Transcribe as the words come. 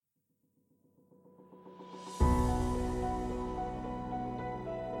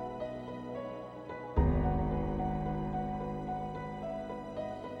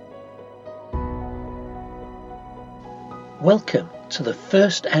Welcome to the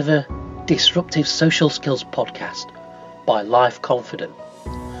first ever Disruptive Social Skills podcast by Life Confident,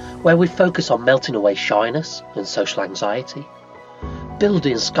 where we focus on melting away shyness and social anxiety,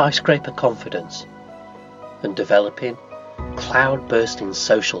 building skyscraper confidence, and developing cloud-bursting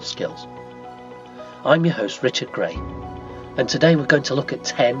social skills. I'm your host, Richard Gray, and today we're going to look at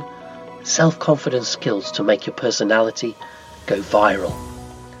 10 self-confidence skills to make your personality go viral.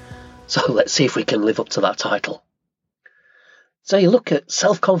 So let's see if we can live up to that title. So you look at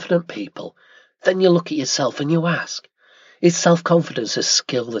self-confident people, then you look at yourself and you ask, is self-confidence a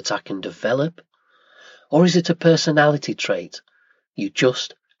skill that I can develop? Or is it a personality trait you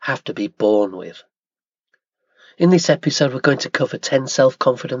just have to be born with? In this episode, we're going to cover 10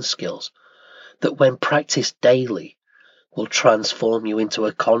 self-confidence skills that when practiced daily will transform you into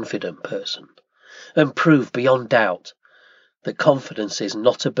a confident person and prove beyond doubt that confidence is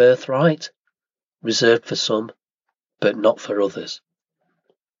not a birthright, reserved for some, but not for others.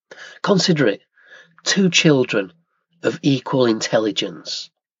 Consider it, 2 children of equal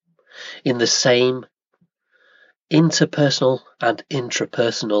intelligence in the same interpersonal and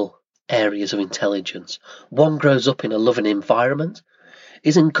intrapersonal areas of intelligence. One grows up in a loving environment,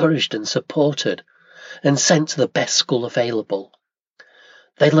 is encouraged and supported, and sent to the best school available.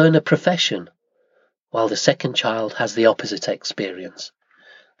 They learn a profession, while the second child has the opposite experience.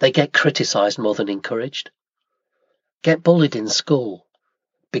 They get criticised more than encouraged, get bullied in school,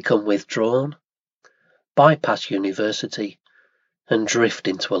 become withdrawn, bypass university, and drift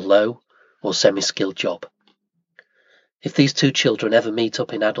into a low or semi-skilled job. If these 2 children ever meet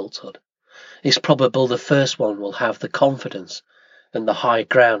up in adulthood, it's probable the first one will have the confidence and the high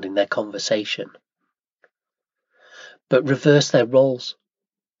ground in their conversation. But reverse their roles,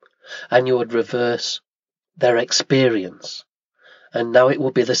 and you would reverse their experience. And now it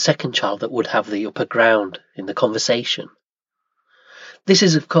will be the second child that would have the upper ground in the conversation. This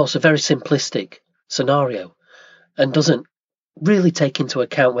is, of course, a very simplistic scenario and doesn't really take into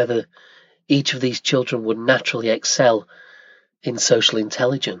account whether each of these children would naturally excel in social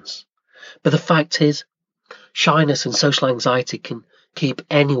intelligence. But the fact is, shyness and social anxiety can keep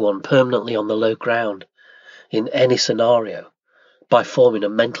anyone permanently on the low ground in any scenario by forming a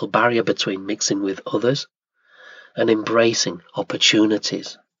mental barrier between mixing with others and embracing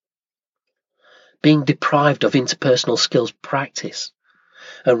opportunities. Being deprived of interpersonal skills practice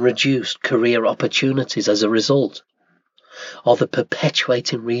and reduced career opportunities as a result are the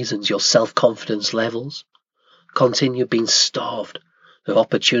perpetuating reasons your self-confidence levels continue being starved of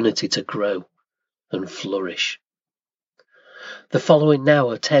opportunity to grow and flourish. The following now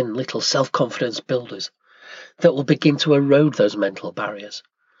are 10 little self-confidence builders that will begin to erode those mental barriers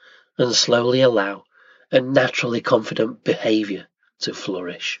and slowly allow a naturally confident behaviour to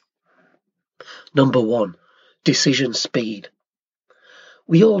flourish. Number 1, decision speed.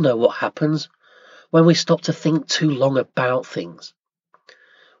 We all know what happens when we stop to think too long about things.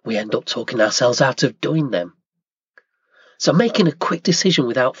 We end up talking ourselves out of doing them. So making a quick decision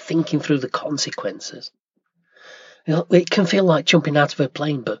without thinking through the consequences. It can feel like jumping out of a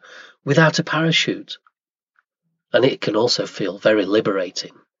plane but without a parachute. And it can also feel very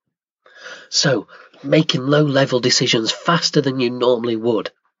liberating. So, making low-level decisions faster than you normally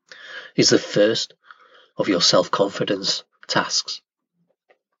would is the first of your self-confidence tasks.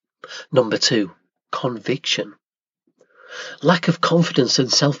 Number 2, conviction. Lack of confidence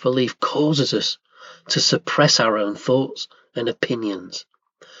and self-belief causes us to suppress our own thoughts and opinions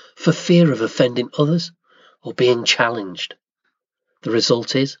for fear of offending others or being challenged. The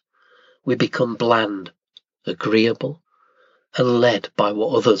result is we become bland, agreeable, and led by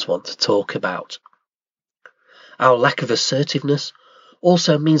what others want to talk about. Our lack of assertiveness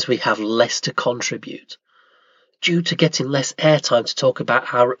also means we have less to contribute, due to getting less airtime to talk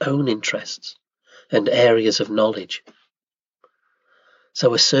about our own interests and areas of knowledge.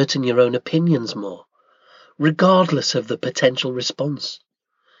 So asserting your own opinions more, regardless of the potential response,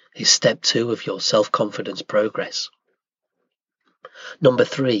 is step 2 of your self-confidence progress. Number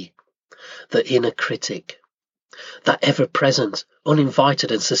 3, the inner critic. That ever-present,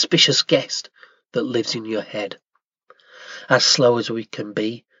 uninvited and suspicious guest that lives in your head. As slow as we can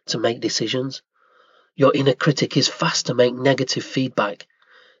be to make decisions, your inner critic is fast to make negative feedback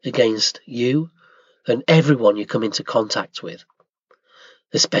against you and everyone you come into contact with,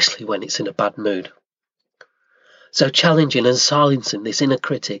 especially when it's in a bad mood. So challenging and silencing this inner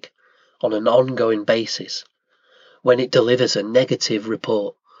critic on an ongoing basis when it delivers a negative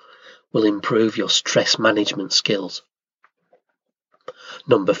report will improve your stress management skills.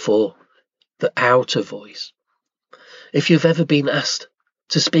 Number 4, the outer voice. If you've ever been asked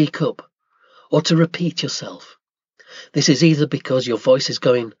to speak up or to repeat yourself, This is either because your voice is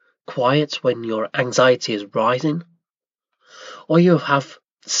going quiet when your anxiety is rising, or you have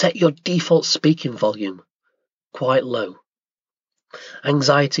set your default speaking volume quite low.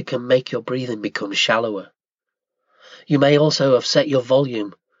 Anxiety can make your breathing become shallower. You may also have set your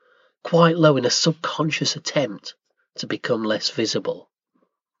volume quite low in a subconscious attempt to become less visible.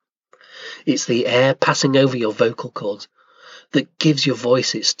 It's the air passing over your vocal cords that gives your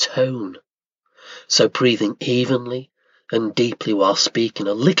voice its tone. So breathing evenly and deeply while speaking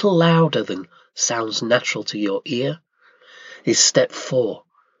a little louder than sounds natural to your ear is step 4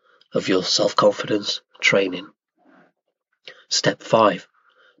 of your self-confidence training. Step 5,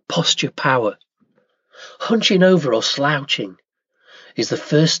 posture power. Hunching over or slouching is the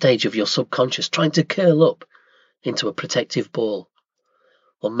first stage of your subconscious trying to curl up into a protective ball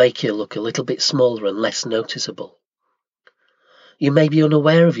or make you look a little bit smaller and less noticeable. You may be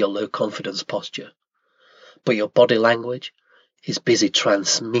unaware of your low confidence posture, but your body language is busy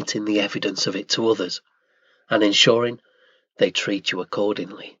transmitting the evidence of it to others and ensuring they treat you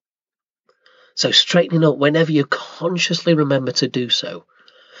accordingly. So straightening up whenever you consciously remember to do so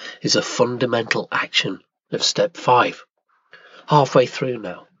is a fundamental action of step 5. Halfway through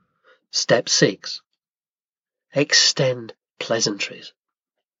now. Step 6. Extend pleasantries.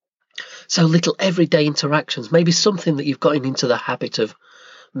 So little everyday interactions may be something that you've gotten into the habit of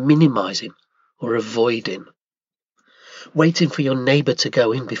minimizing or avoiding. Waiting for your neighbour to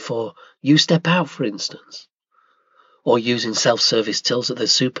go in before you step out, for instance. Or using self-service tills at the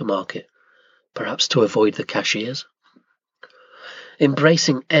supermarket, perhaps to avoid the cashiers.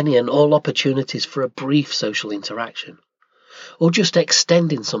 Embracing any and all opportunities for a brief social interaction. Or just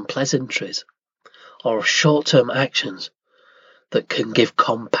extending some pleasantries or short-term actions that can give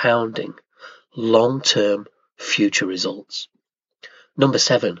compounding, long-term future results. Number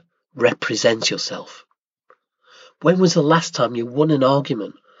 7, represent yourself. When was the last time you won an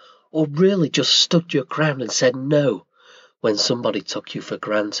argument or really just stood your ground and said no when somebody took you for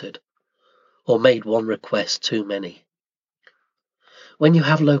granted or made one request too many? When you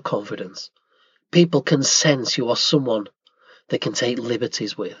have low confidence, people can sense you are someone they can take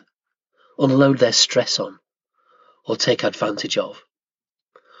liberties with, unload their stress on, or take advantage of,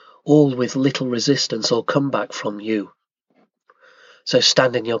 all with little resistance or comeback from you. So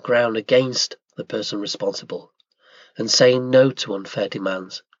standing your ground against the person responsible and saying no to unfair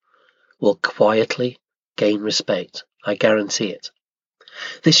demands will quietly gain respect, I guarantee it.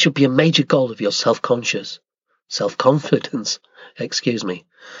 This should be a major goal of your self-confidence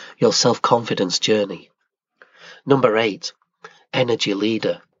journey. Number 8, energy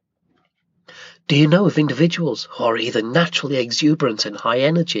leader. Do you know of individuals who are either naturally exuberant and high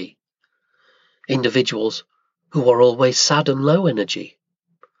energy, individuals who are always sad and low energy,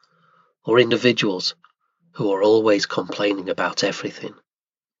 or individuals who are always complaining about everything?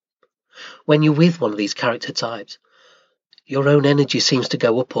 When you're with one of these character types, your own energy seems to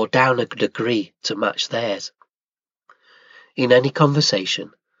go up or down a degree to match theirs. In any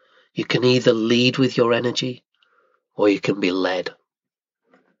conversation, you can either lead with your energy or you can be led.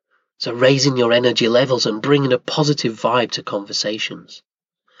 So raising your energy levels and bringing a positive vibe to conversations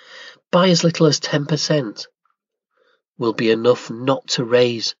by as little as 10% will be enough not to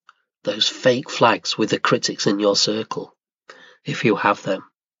raise those fake flags with the critics in your circle, if you have them.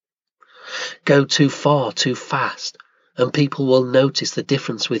 Go too far, too fast, and people will notice the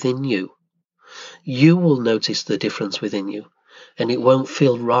difference within you. You will notice the difference within you, and it won't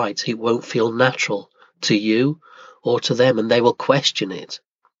feel right, it won't feel natural to you or to them, and they will question it.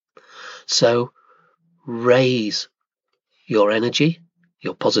 So raise your energy,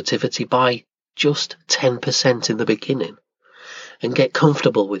 your positivity by just 10% in the beginning and get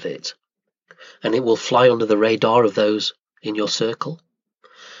comfortable with it. And it will fly under the radar of those in your circle.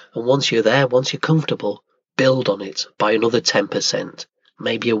 And once you're there, once you're comfortable, build on it by another 10%,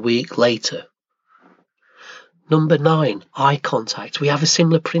 maybe a week later. Number 9, eye contact. We have a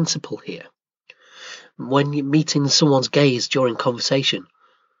similar principle here. When you're meeting someone's gaze during conversation,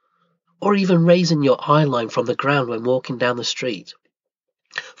 or even raising your eye line from the ground when walking down the street.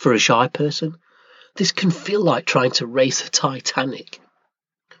 For a shy person, this can feel like trying to race the Titanic.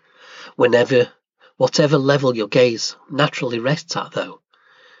 Whatever level your gaze naturally rests at, though,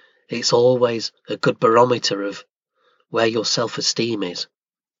 it's always a good barometer of where your self-esteem is.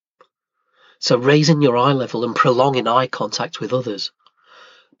 So raising your eye level and prolonging eye contact with others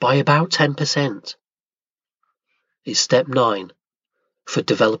by about 10% is step 9 for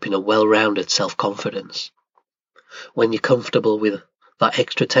developing a well-rounded self-confidence. When you're comfortable with that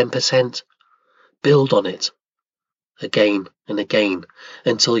extra 10%, build on it again and again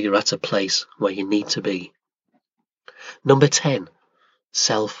until you're at a place where you need to be. Number 10,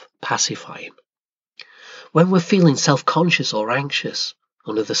 self-pacifying. When we're feeling self-conscious or anxious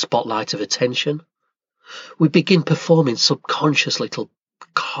under the spotlight of attention, we begin performing subconscious little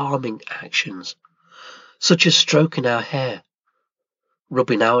calming actions, such as stroking our hair,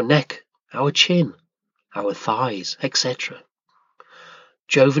 rubbing our neck, our chin, our thighs, etc.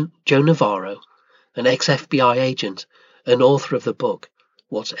 Joe Navarro, an ex-FBI agent and author of the book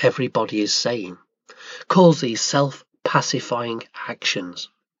What Everybody Is Saying, calls these self-pacifying actions.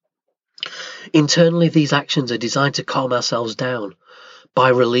 Internally, these actions are designed to calm ourselves down by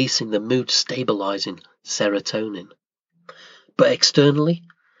releasing the mood-stabilizing serotonin. But externally,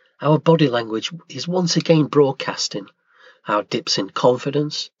 our body language is once again broadcasting our dips in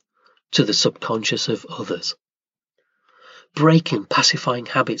confidence to the subconscious of others. Breaking pacifying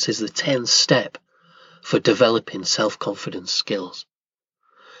habits is the 10th step for developing self-confidence skills.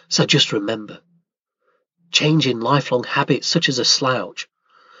 So just remember, changing lifelong habits such as a slouch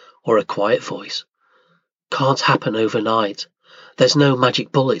or a quiet voice can't happen overnight. There's no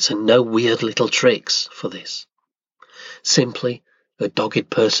magic bullets and no weird little tricks for this. Simply a dogged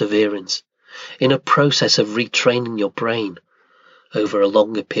perseverance in a process of retraining your brain over a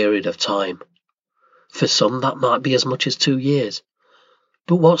longer period of time. For some, that might be as much as 2 years.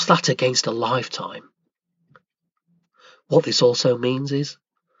 But what's that against a lifetime? What this also means is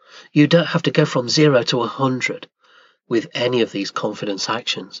you don't have to go from 0 to 100 with any of these confidence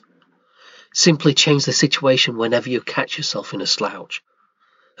actions. Simply change the situation whenever you catch yourself in a slouch,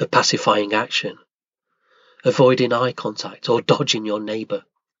 a pacifying action, avoiding eye contact or dodging your neighbour.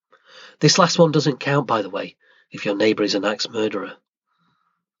 This last one doesn't count, by the way, if your neighbour is an axe murderer.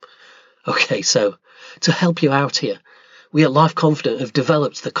 Okay, so to help you out here, we at Life Confident have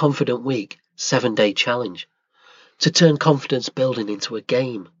developed the Confident Week 7-day challenge to turn confidence building into a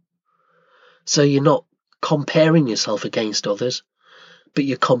game. So you're not comparing yourself against others, but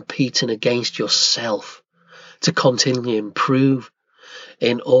you're competing against yourself to continually improve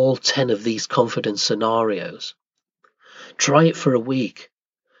in all 10 of these confidence scenarios. Try it for a week,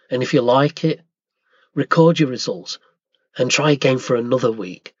 and if you like it, record your results and try again for another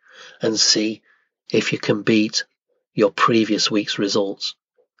week and see if you can beat your previous week's results.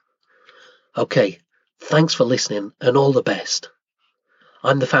 Okay, thanks for listening and all the best.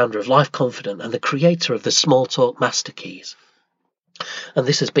 I'm the founder of Life Confident and the creator of the Small Talk Master Keys. And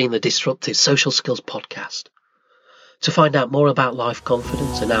this has been the Disruptive Social Skills Podcast. To find out more about Life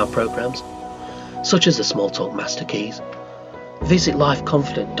Confidence and our programs, such as the Small Talk Master Keys, visit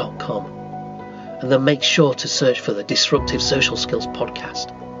lifeconfident.com and then make sure to search for the Disruptive Social Skills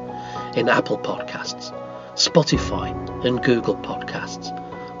Podcast in Apple Podcasts, Spotify and Google Podcasts,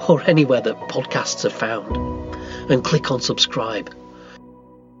 or anywhere that podcasts are found, and click on subscribe.